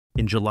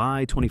In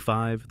July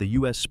 25, the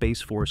U.S.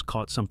 Space Force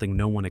caught something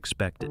no one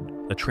expected,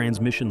 a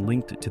transmission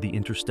linked to the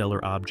interstellar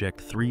object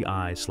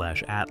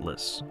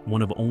 3I/Atlas,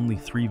 one of only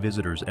 3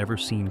 visitors ever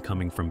seen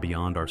coming from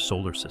beyond our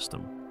solar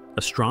system.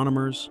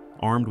 Astronomers,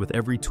 armed with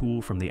every tool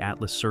from the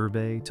Atlas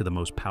survey to the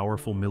most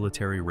powerful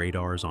military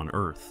radars on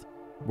Earth,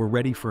 were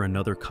ready for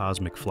another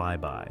cosmic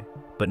flyby,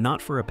 but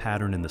not for a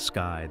pattern in the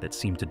sky that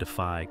seemed to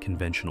defy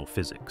conventional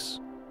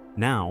physics.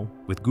 Now,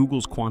 with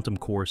Google's quantum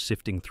core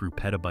sifting through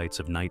petabytes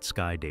of night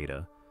sky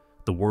data,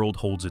 the world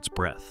holds its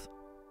breath.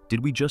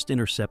 Did we just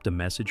intercept a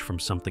message from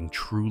something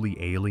truly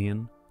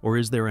alien, or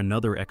is there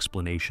another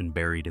explanation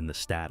buried in the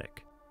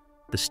static?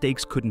 The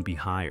stakes couldn't be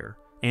higher,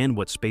 and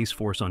what Space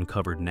Force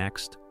uncovered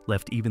next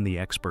left even the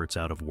experts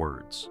out of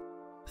words.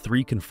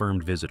 3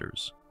 confirmed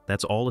visitors.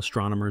 That's all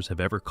astronomers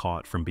have ever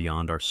caught from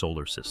beyond our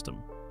solar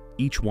system.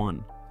 Each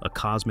one, a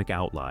cosmic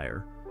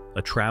outlier,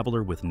 a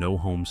traveler with no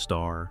home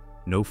star,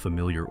 no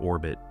familiar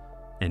orbit,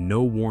 and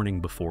no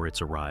warning before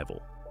its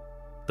arrival.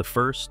 The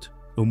first,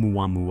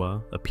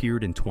 Oumuamua,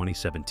 appeared in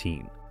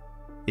 2017.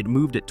 It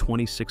moved at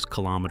 26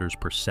 kilometers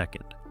per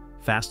second,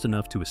 fast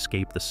enough to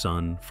escape the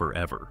sun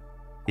forever.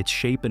 Its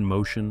shape and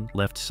motion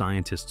left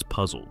scientists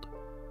puzzled.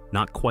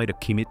 Not quite a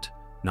comet,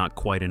 not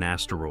quite an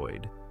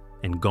asteroid,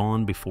 and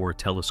gone before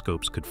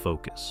telescopes could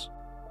focus.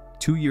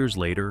 2 years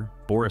later,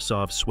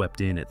 Borisov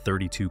swept in at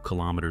 32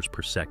 kilometers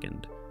per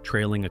second,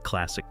 trailing a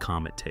classic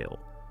comet tail.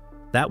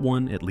 That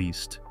one, at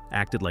least,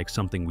 acted like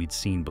something we'd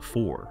seen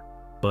before,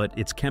 but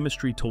its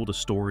chemistry told a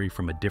story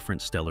from a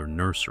different stellar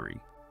nursery.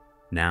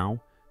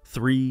 Now,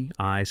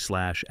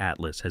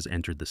 3I/Atlas has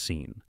entered the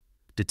scene.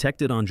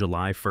 Detected on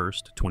July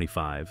 1st,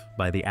 25,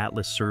 by the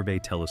Atlas Survey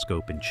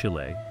Telescope in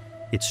Chile,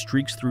 it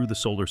streaks through the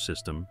solar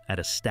system at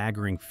a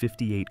staggering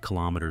 58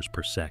 kilometers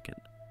per second.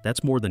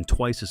 That's more than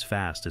twice as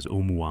fast as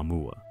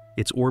Oumuamua.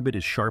 Its orbit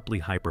is sharply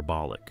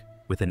hyperbolic,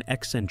 with an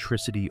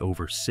eccentricity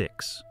over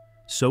 6.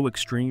 So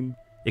extreme,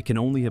 it can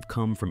only have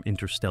come from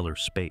interstellar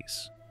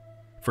space.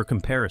 For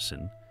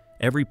comparison,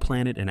 every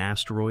planet and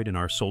asteroid in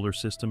our solar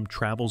system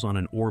travels on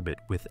an orbit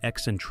with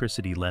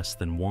eccentricity less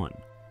than 1.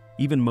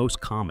 Even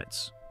most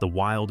comets, the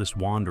wildest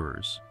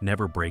wanderers,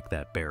 never break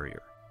that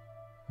barrier.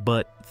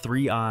 But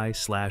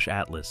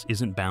 3I/Atlas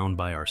isn't bound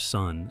by our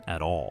sun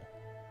at all.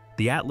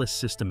 The Atlas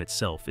system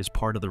itself is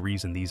part of the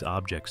reason these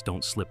objects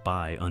don't slip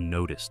by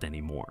unnoticed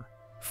anymore.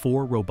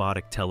 4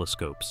 robotic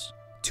telescopes,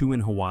 2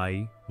 in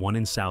Hawaii, 1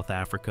 in South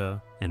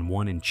Africa, and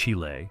 1 in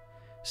Chile,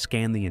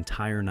 scan the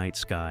entire night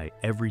sky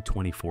every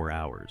 24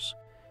 hours.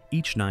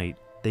 Each night,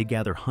 they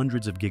gather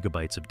hundreds of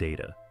gigabytes of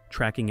data,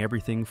 tracking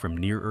everything from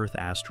near-Earth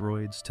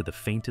asteroids to the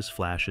faintest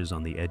flashes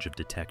on the edge of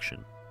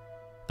detection.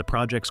 The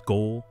project's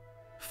goal?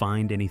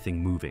 Find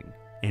anything moving,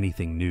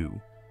 anything new,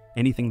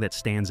 anything that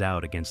stands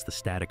out against the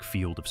static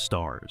field of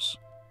stars.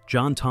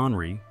 John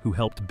Tonry, who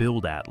helped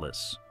build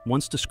Atlas,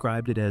 once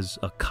described it as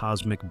a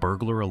cosmic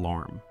burglar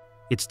alarm.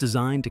 It's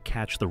designed to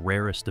catch the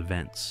rarest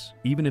events,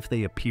 even if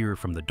they appear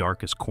from the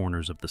darkest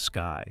corners of the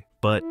sky.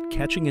 But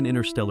catching an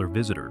interstellar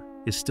visitor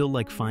is still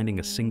like finding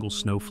a single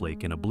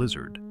snowflake in a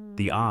blizzard.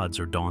 The odds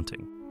are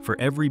daunting. For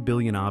every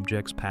billion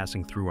objects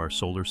passing through our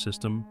solar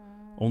system,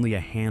 only a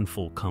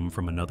handful come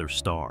from another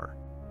star.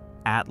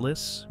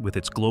 Atlas, with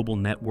its global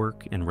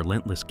network and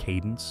relentless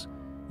cadence,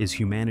 is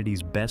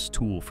humanity's best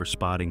tool for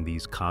spotting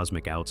these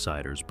cosmic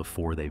outsiders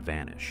before they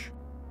vanish.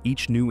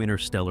 Each new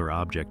interstellar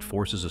object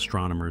forces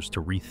astronomers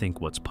to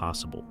rethink what's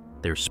possible,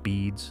 their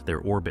speeds, their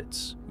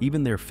orbits,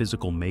 even their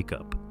physical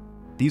makeup.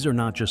 These are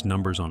not just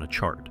numbers on a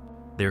chart,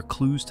 they're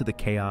clues to the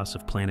chaos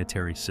of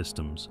planetary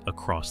systems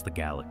across the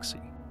galaxy.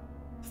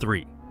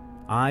 3.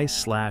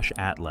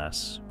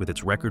 I/Atlas, with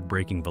its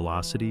record-breaking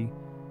velocity,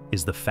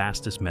 is the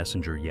fastest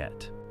messenger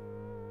yet.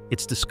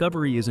 Its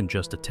discovery isn't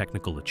just a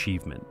technical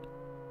achievement,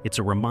 it's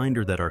a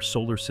reminder that our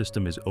solar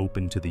system is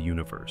open to the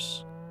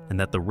universe, and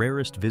that the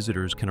rarest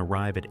visitors can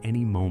arrive at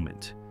any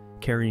moment,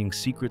 carrying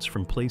secrets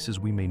from places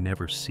we may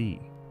never see.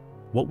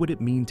 What would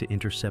it mean to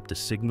intercept a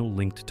signal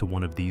linked to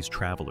one of these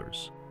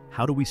travelers?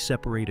 How do we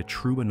separate a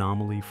true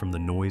anomaly from the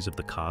noise of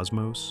the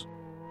cosmos?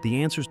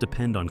 The answers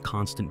depend on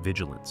constant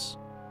vigilance,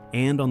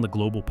 and on the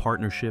global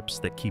partnerships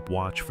that keep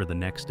watch for the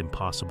next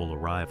impossible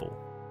arrival.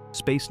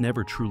 Space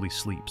never truly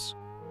sleeps.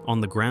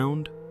 On the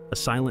ground, a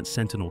silent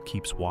sentinel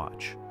keeps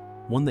watch,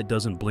 one that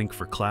doesn't blink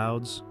for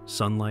clouds,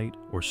 sunlight,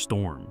 or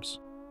storms.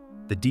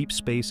 The Deep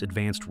Space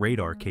Advanced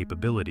Radar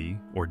Capability,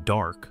 or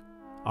DARC,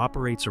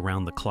 operates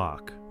around the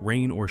clock,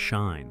 rain or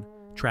shine,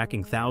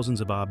 tracking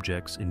thousands of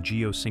objects in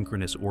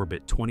geosynchronous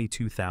orbit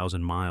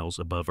 22,000 miles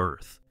above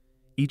Earth.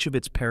 Each of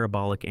its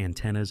parabolic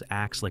antennas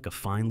acts like a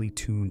finely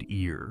tuned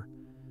ear,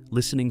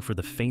 listening for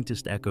the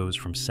faintest echoes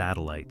from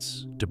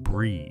satellites,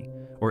 debris,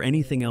 or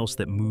anything else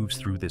that moves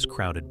through this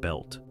crowded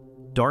belt.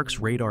 DARC's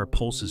radar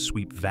pulses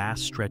sweep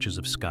vast stretches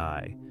of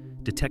sky,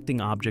 detecting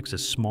objects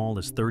as small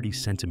as 30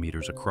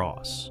 centimeters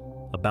across,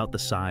 about the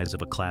size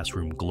of a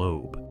classroom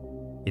globe.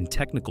 In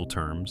technical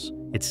terms,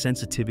 its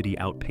sensitivity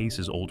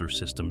outpaces older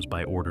systems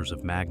by orders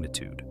of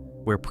magnitude.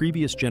 Where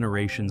previous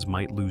generations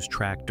might lose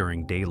track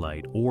during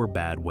daylight or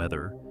bad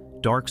weather,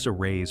 Dark's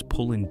arrays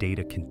pull in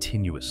data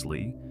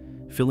continuously,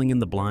 filling in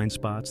the blind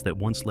spots that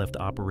once left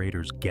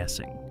operators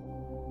guessing.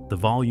 The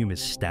volume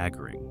is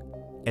staggering.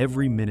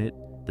 Every minute,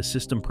 the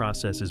system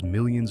processes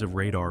millions of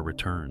radar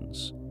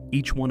returns,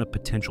 each one a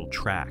potential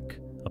track,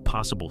 a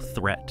possible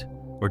threat,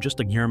 or just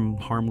a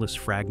harmless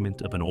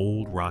fragment of an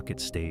old rocket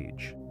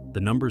stage.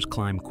 The numbers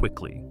climb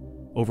quickly.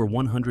 Over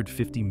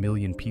 150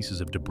 million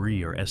pieces of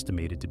debris are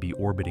estimated to be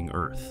orbiting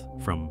Earth,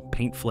 from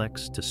paint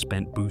flecks to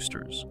spent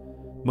boosters.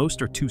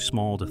 Most are too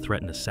small to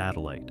threaten a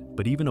satellite,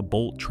 but even a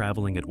bolt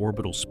traveling at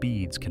orbital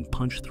speeds can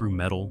punch through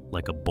metal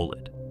like a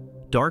bullet.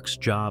 Dark's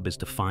job is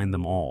to find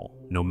them all,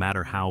 no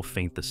matter how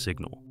faint the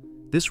signal.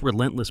 This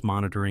relentless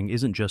monitoring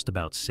isn't just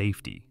about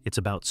safety, it's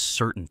about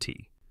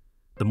certainty.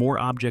 The more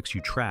objects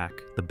you track,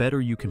 the better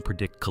you can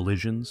predict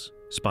collisions,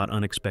 spot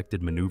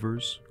unexpected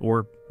maneuvers,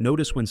 or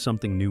notice when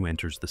something new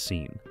enters the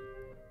scene.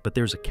 But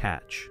there's a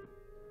catch.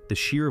 The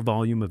sheer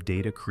volume of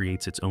data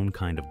creates its own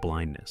kind of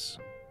blindness.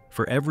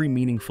 For every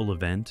meaningful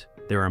event,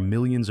 there are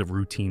millions of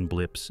routine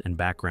blips and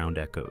background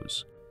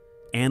echoes.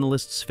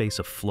 Analysts face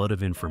a flood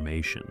of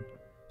information,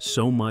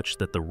 so much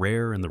that the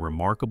rare and the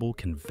remarkable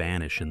can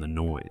vanish in the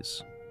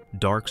noise.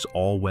 Dark's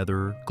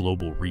all-weather,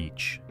 global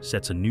reach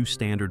sets a new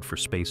standard for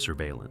space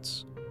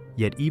surveillance.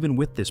 Yet even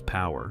with this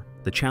power,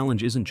 the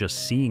challenge isn't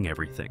just seeing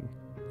everything,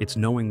 it's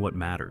knowing what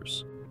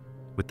matters.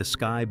 With the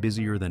sky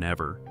busier than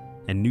ever,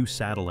 and new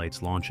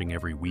satellites launching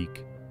every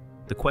week,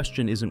 the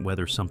question isn't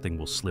whether something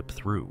will slip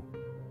through.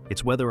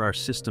 It's whether our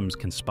systems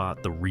can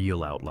spot the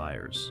real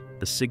outliers,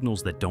 the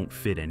signals that don't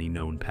fit any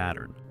known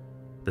pattern.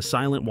 The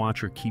silent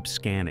watcher keeps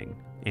scanning,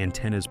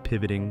 antennas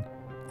pivoting,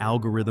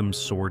 algorithms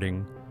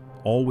sorting,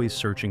 always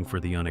searching for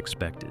the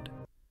unexpected.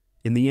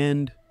 In the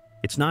end,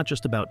 it's not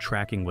just about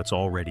tracking what's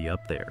already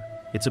up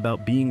there. It's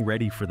about being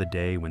ready for the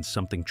day when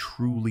something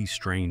truly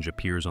strange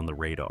appears on the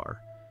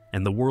radar,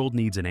 and the world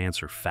needs an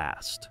answer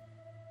fast.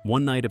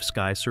 One night of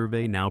sky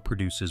survey now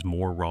produces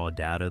more raw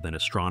data than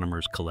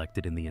astronomers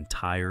collected in the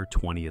entire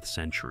 20th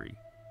century.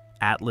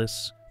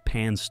 Atlas,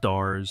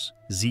 Pan-STARRS,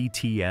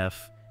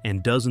 ZTF,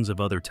 and dozens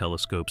of other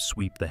telescopes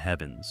sweep the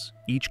heavens,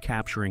 each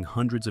capturing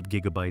hundreds of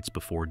gigabytes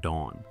before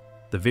dawn.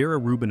 The Vera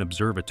Rubin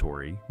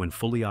Observatory, when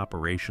fully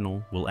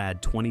operational, will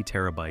add 20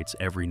 terabytes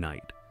every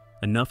night,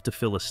 enough to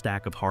fill a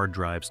stack of hard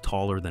drives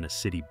taller than a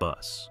city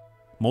bus.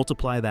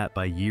 Multiply that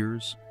by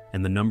years,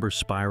 and the numbers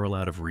spiral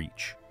out of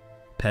reach.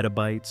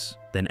 Petabytes,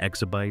 then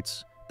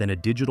exabytes, then a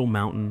digital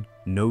mountain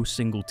no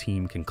single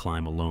team can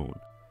climb alone.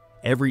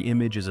 Every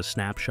image is a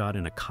snapshot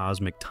in a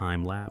cosmic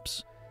time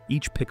lapse,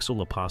 each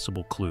pixel a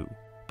possible clue.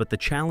 But the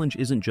challenge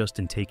isn't just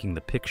in taking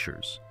the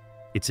pictures,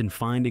 it's in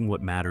finding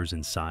what matters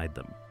inside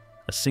them.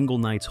 A single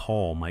night's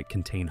haul might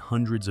contain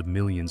hundreds of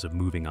millions of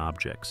moving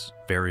objects,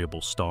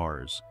 variable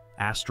stars,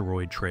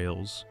 asteroid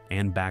trails,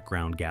 and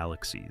background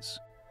galaxies.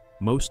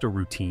 Most are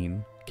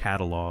routine,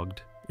 cataloged,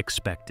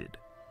 expected.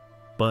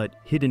 But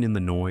hidden in the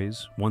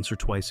noise, once or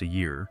twice a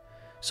year,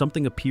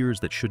 something appears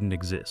that shouldn't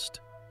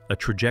exist. A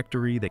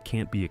trajectory that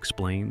can't be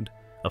explained,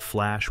 a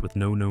flash with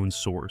no known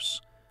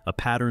source, a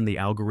pattern the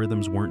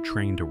algorithms weren't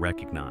trained to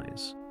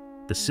recognize.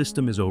 The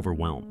system is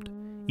overwhelmed.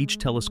 Each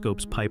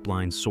telescope's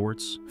pipeline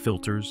sorts,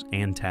 filters,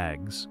 and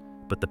tags,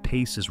 but the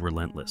pace is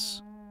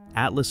relentless.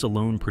 Atlas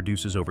alone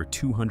produces over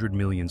 200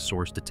 million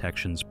source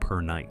detections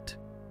per night.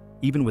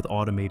 Even with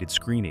automated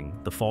screening,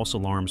 the false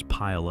alarms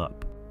pile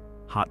up.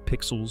 Hot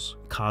pixels,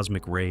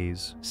 cosmic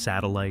rays,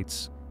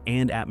 satellites,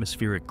 and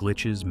atmospheric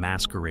glitches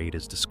masquerade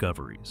as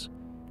discoveries.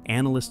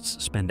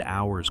 Analysts spend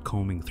hours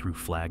combing through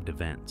flagged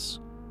events,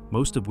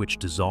 most of which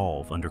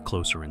dissolve under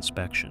closer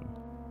inspection.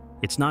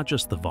 It's not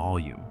just the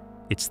volume,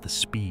 it's the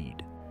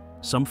speed.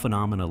 Some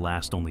phenomena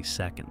last only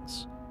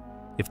seconds.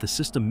 If the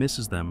system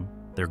misses them,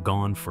 they're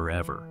gone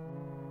forever.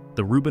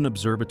 The Rubin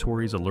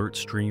Observatory's alert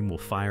stream will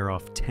fire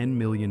off 10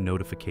 million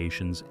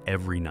notifications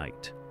every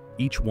night,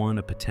 each one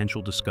a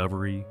potential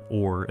discovery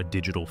or a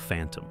digital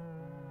phantom.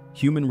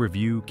 Human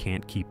review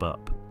can't keep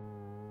up.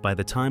 By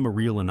the time a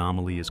real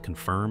anomaly is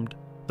confirmed,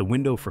 the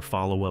window for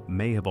follow-up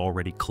may have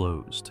already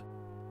closed.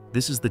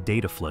 This is the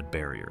data flood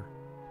barrier.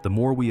 The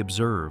more we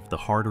observe, the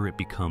harder it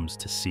becomes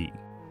to see.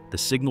 The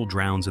signal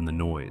drowns in the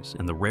noise,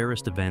 and the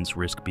rarest events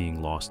risk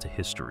being lost to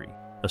history.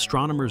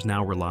 Astronomers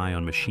now rely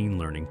on machine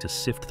learning to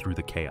sift through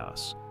the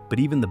chaos, but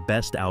even the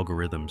best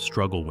algorithms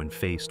struggle when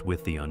faced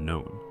with the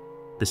unknown.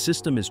 The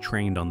system is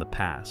trained on the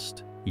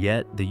past,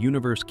 yet the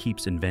universe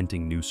keeps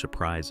inventing new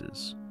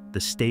surprises.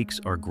 The stakes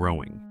are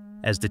growing.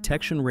 As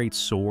detection rates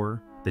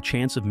soar, the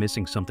chance of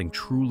missing something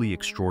truly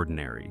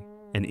extraordinary,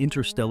 an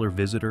interstellar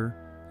visitor,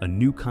 a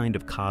new kind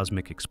of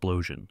cosmic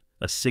explosion,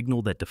 a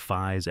signal that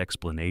defies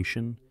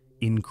explanation,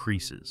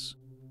 increases.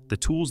 The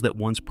tools that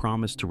once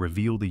promised to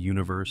reveal the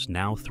universe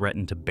now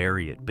threaten to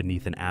bury it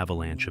beneath an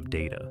avalanche of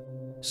data.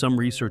 Some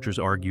researchers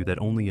argue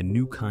that only a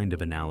new kind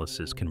of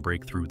analysis can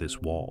break through this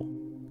wall.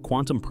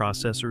 Quantum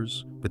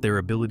processors, with their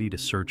ability to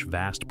search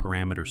vast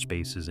parameter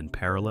spaces in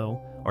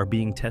parallel, are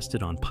being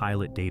tested on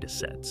pilot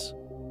datasets.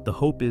 The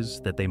hope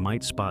is that they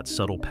might spot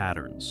subtle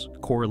patterns,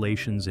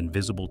 correlations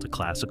invisible to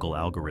classical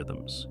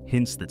algorithms,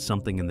 hints that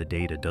something in the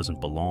data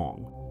doesn't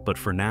belong. But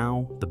for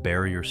now, the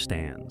barrier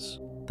stands.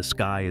 The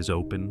sky is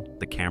open,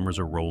 the cameras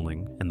are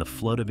rolling, and the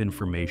flood of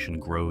information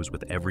grows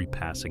with every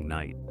passing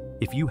night.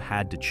 If you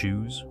had to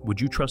choose,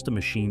 would you trust a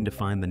machine to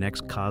find the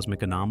next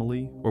cosmic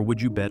anomaly, or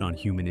would you bet on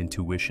human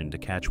intuition to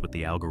catch what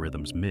the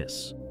algorithms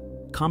miss?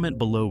 Comment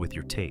below with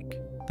your take.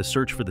 The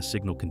search for the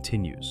signal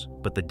continues,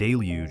 but the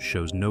deluge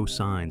shows no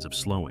signs of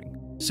slowing.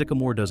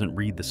 Sycamore doesn't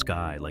read the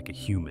sky like a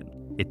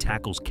human. It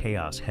tackles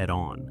chaos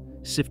head-on,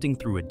 sifting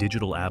through a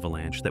digital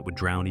avalanche that would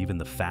drown even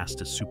the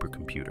fastest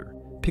supercomputer.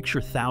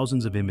 Picture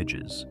thousands of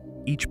images,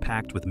 each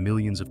packed with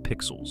millions of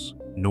pixels,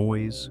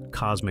 noise,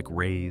 cosmic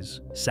rays,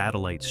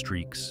 satellite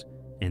streaks,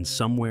 and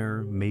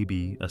somewhere,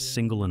 maybe, a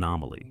single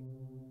anomaly.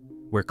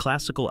 Where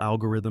classical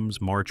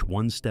algorithms march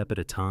one step at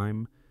a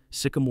time,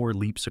 Sycamore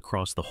leaps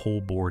across the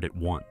whole board at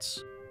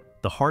once.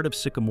 The heart of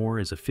Sycamore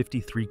is a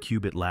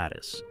 53-qubit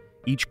lattice,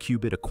 each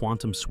qubit a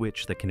quantum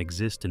switch that can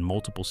exist in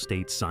multiple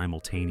states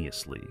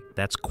simultaneously.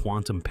 That's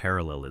quantum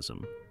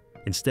parallelism.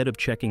 Instead of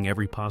checking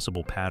every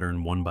possible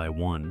pattern one by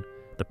one,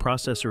 the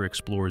processor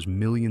explores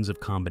millions of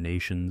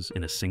combinations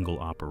in a single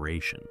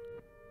operation.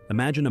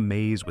 Imagine a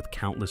maze with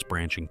countless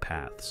branching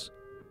paths.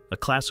 A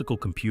classical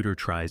computer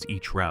tries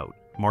each route,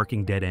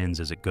 marking dead ends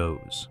as it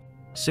goes.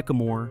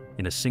 Sycamore,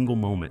 in a single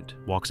moment,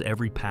 walks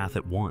every path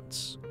at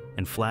once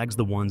and flags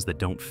the ones that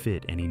don't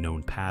fit any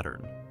known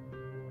pattern.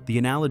 The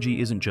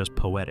analogy isn't just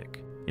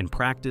poetic. In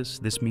practice,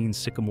 this means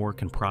Sycamore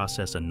can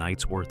process a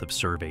night's worth of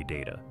survey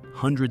data,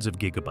 hundreds of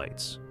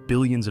gigabytes,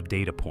 billions of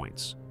data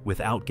points,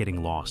 without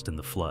getting lost in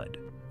the flood.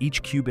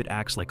 Each qubit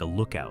acts like a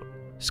lookout,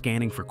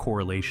 scanning for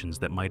correlations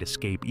that might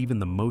escape even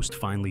the most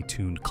finely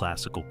tuned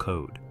classical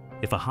code.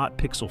 If a hot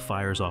pixel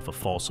fires off a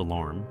false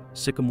alarm,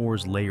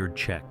 Sycamore's layered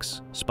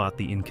checks spot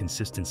the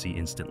inconsistency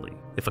instantly.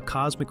 If a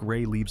cosmic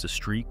ray leaves a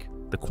streak,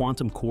 the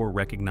quantum core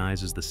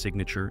recognizes the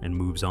signature and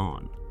moves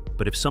on.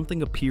 But if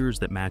something appears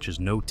that matches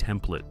no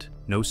template,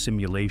 no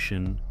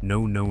simulation,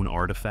 no known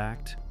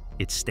artifact,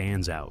 it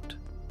stands out.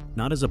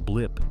 Not as a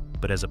blip,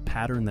 but as a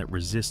pattern that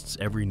resists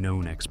every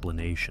known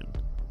explanation.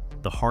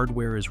 The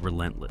hardware is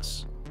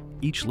relentless.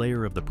 Each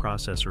layer of the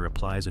processor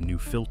applies a new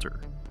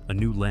filter, a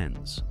new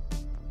lens.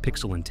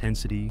 Pixel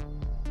intensity,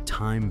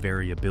 time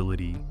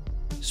variability,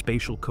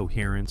 spatial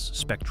coherence,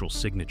 spectral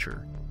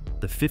signature.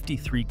 The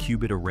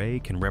 53-qubit array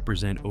can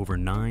represent over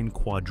 9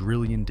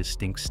 quadrillion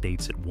distinct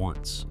states at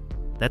once.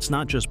 That's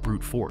not just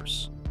brute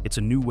force, it's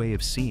a new way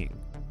of seeing.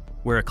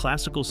 Where a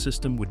classical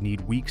system would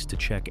need weeks to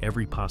check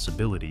every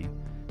possibility,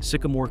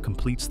 Sycamore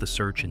completes the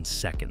search in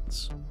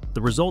seconds.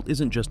 The result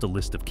isn't just a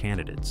list of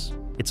candidates,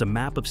 it's a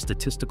map of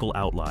statistical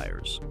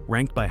outliers,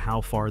 ranked by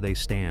how far they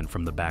stand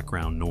from the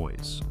background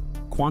noise.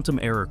 Quantum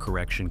error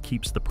correction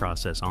keeps the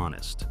process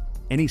honest.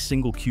 Any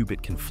single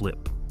qubit can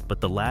flip, but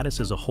the lattice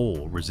as a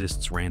whole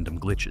resists random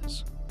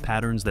glitches.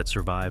 Patterns that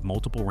survive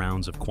multiple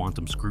rounds of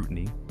quantum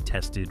scrutiny,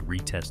 tested,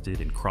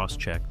 retested, and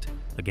cross-checked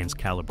against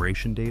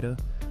calibration data,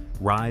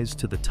 rise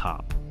to the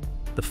top.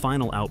 The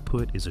final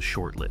output is a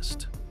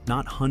shortlist.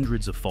 Not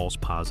hundreds of false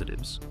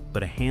positives,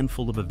 but a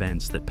handful of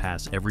events that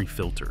pass every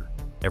filter,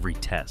 every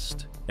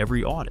test,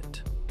 every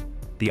audit.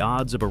 The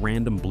odds of a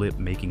random blip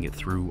making it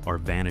through are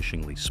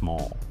vanishingly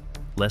small,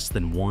 less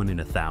than 1 in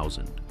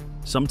 1,000,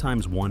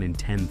 sometimes 1 in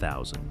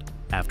 10,000,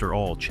 after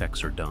all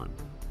checks are done.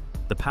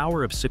 The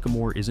power of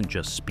Sycamore isn't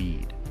just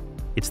speed.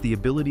 It's the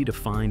ability to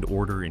find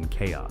order in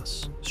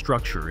chaos,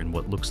 structure in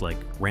what looks like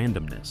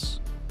randomness.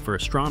 For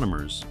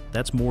astronomers,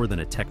 that's more than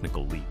a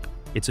technical leap.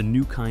 It's a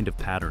new kind of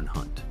pattern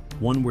hunt,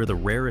 one where the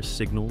rarest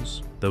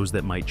signals, those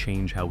that might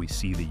change how we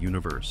see the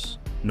universe,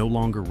 no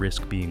longer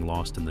risk being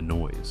lost in the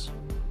noise.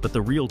 But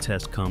the real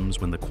test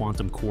comes when the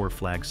quantum core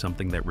flags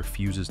something that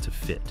refuses to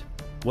fit.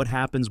 What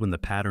happens when the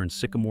pattern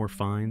Sycamore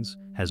finds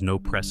has no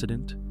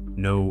precedent,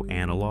 no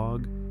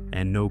analog,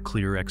 and no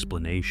clear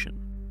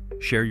explanation?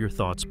 Share your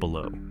thoughts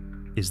below.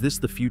 Is this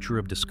the future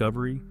of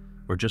discovery,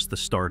 or just the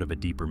start of a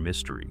deeper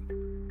mystery?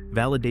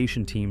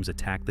 Validation teams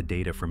attack the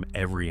data from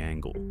every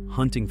angle,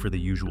 hunting for the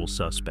usual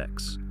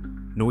suspects.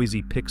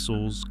 Noisy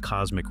pixels,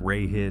 cosmic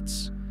ray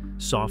hits,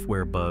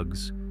 software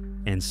bugs,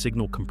 and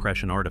signal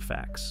compression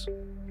artifacts.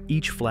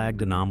 Each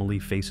flagged anomaly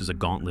faces a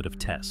gauntlet of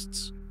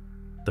tests.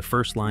 The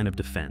first line of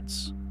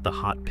defense, the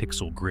hot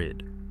pixel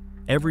grid.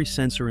 Every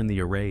sensor in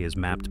the array is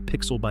mapped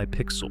pixel by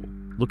pixel,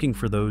 looking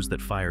for those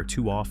that fire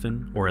too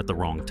often or at the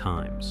wrong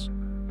times.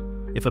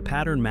 If a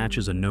pattern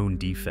matches a known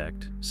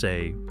defect,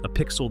 say, a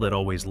pixel that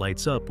always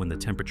lights up when the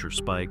temperature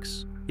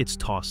spikes, it's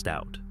tossed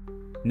out.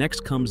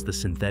 Next comes the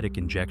synthetic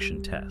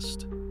injection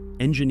test.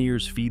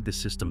 Engineers feed the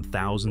system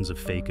thousands of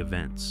fake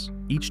events,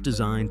 each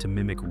designed to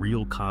mimic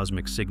real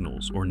cosmic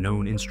signals or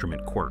known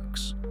instrument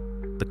quirks.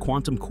 The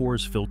quantum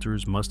core's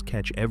filters must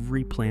catch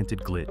every planted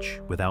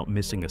glitch without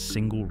missing a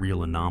single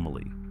real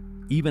anomaly.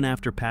 Even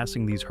after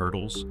passing these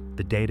hurdles,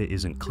 the data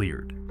isn't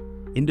cleared.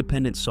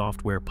 Independent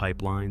software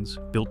pipelines,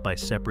 built by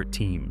separate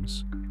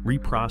teams,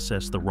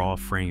 reprocess the raw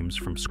frames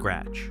from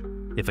scratch.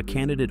 If a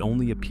candidate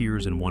only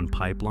appears in one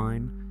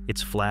pipeline,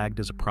 it's flagged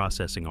as a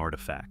processing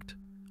artifact.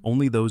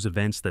 Only those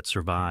events that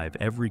survive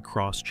every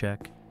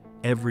cross-check,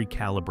 every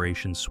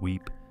calibration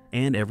sweep,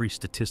 and every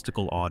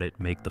statistical audit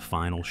make the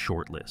final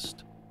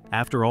shortlist.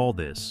 After all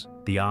this,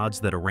 the odds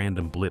that a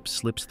random blip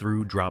slips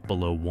through drop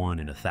below 1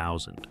 in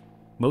 1,000.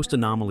 Most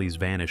anomalies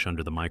vanish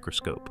under the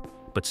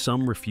microscope, but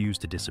some refuse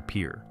to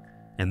disappear,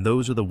 and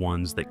those are the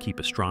ones that keep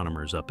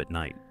astronomers up at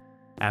night.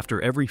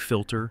 After every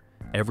filter,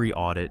 every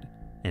audit,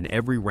 and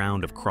every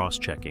round of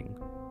cross-checking,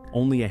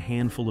 only a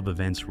handful of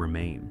events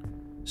remain.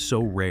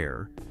 So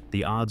rare,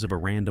 the odds of a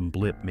random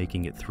blip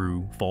making it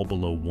through fall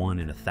below 1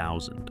 in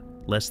 1,000,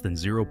 less than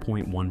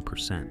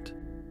 0.1%.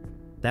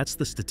 That's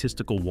the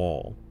statistical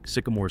wall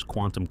Sycamore's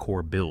quantum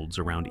core builds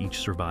around each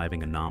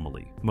surviving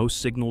anomaly. Most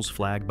signals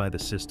flagged by the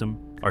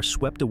system are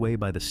swept away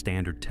by the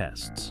standard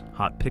tests: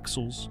 hot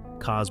pixels,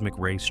 cosmic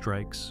ray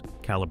strikes,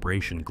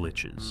 calibration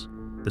glitches.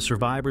 The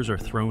survivors are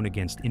thrown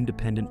against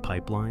independent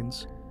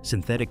pipelines,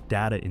 synthetic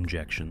data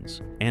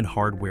injections, and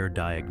hardware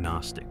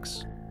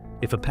diagnostics.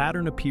 If a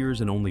pattern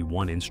appears in only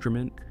one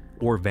instrument,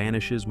 or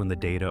vanishes when the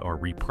data are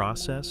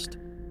reprocessed,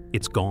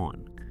 it's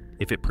gone.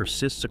 If it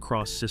persists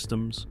across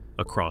systems,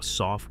 across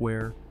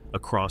software,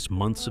 across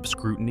months of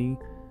scrutiny,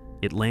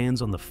 it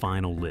lands on the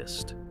final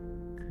list.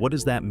 What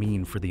does that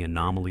mean for the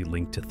anomaly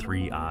linked to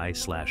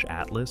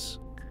 3I/Atlas?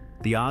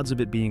 The odds of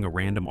it being a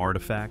random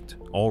artifact,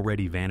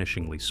 already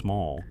vanishingly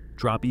small,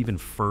 drop even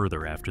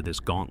further after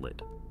this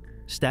gauntlet.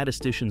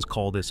 Statisticians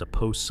call this a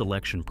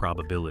post-selection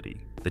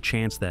probability, the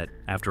chance that,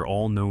 after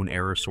all known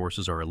error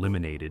sources are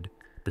eliminated,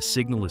 the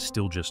signal is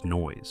still just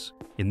noise.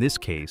 In this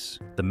case,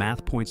 the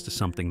math points to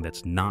something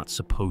that's not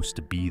supposed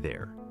to be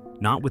there.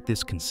 Not with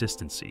this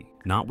consistency,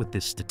 not with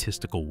this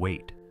statistical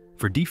weight.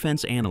 For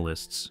defense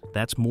analysts,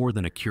 that's more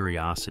than a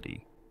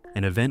curiosity.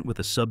 An event with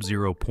a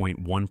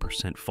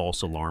sub-0.1%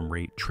 false alarm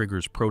rate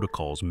triggers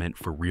protocols meant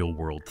for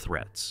real-world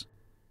threats.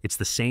 It's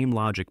the same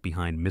logic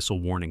behind missile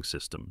warning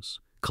systems,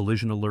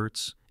 collision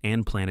alerts,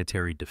 and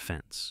planetary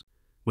defense.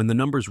 When the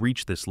numbers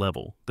reach this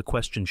level, the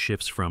question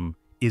shifts from,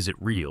 is it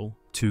real,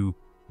 to,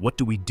 what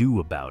do we do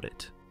about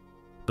it?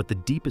 But the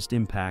deepest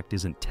impact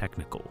isn't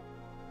technical.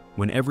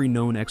 When every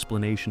known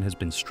explanation has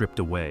been stripped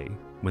away,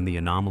 when the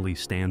anomaly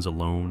stands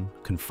alone,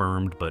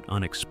 confirmed but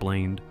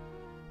unexplained,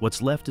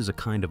 what's left is a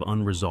kind of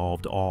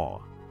unresolved awe,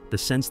 the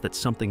sense that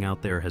something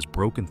out there has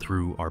broken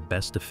through our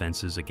best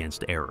defenses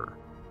against error.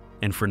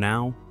 And for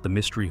now, the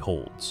mystery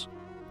holds.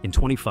 In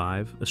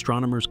 2025,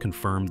 astronomers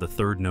confirmed the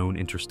third known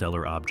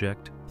interstellar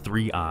object,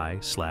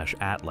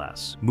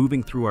 3I/Atlas,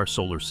 moving through our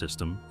solar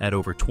system at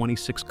over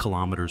 26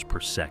 kilometers per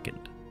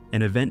second,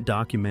 an event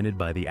documented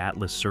by the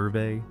Atlas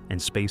survey and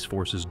Space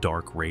Force's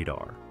dark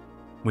radar.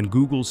 When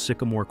Google's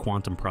Sycamore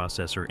quantum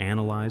processor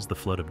analyzed the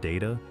flood of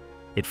data,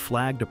 it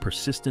flagged a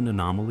persistent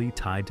anomaly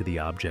tied to the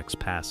object's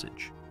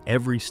passage.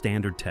 Every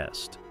standard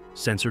test,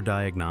 sensor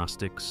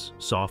diagnostics,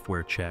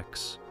 software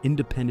checks,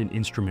 independent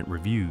instrument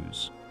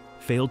reviews,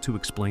 failed to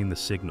explain the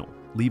signal,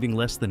 leaving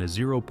less than a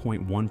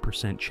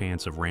 0.1%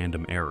 chance of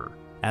random error,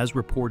 as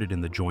reported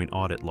in the joint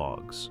audit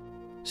logs.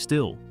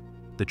 Still,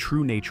 the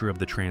true nature of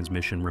the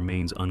transmission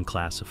remains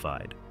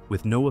unclassified,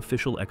 with no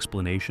official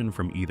explanation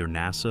from either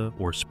NASA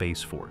or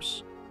Space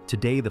Force.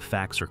 Today, the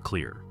facts are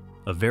clear.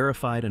 A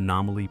verified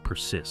anomaly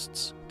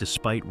persists,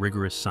 despite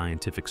rigorous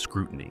scientific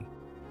scrutiny.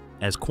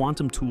 As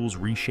quantum tools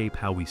reshape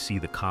how we see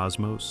the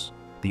cosmos,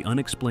 the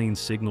unexplained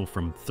signal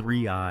from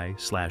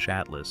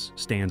 3I/Atlas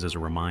stands as a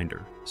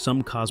reminder.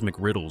 Some cosmic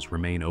riddles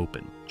remain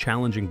open,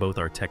 challenging both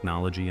our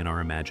technology and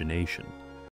our imagination.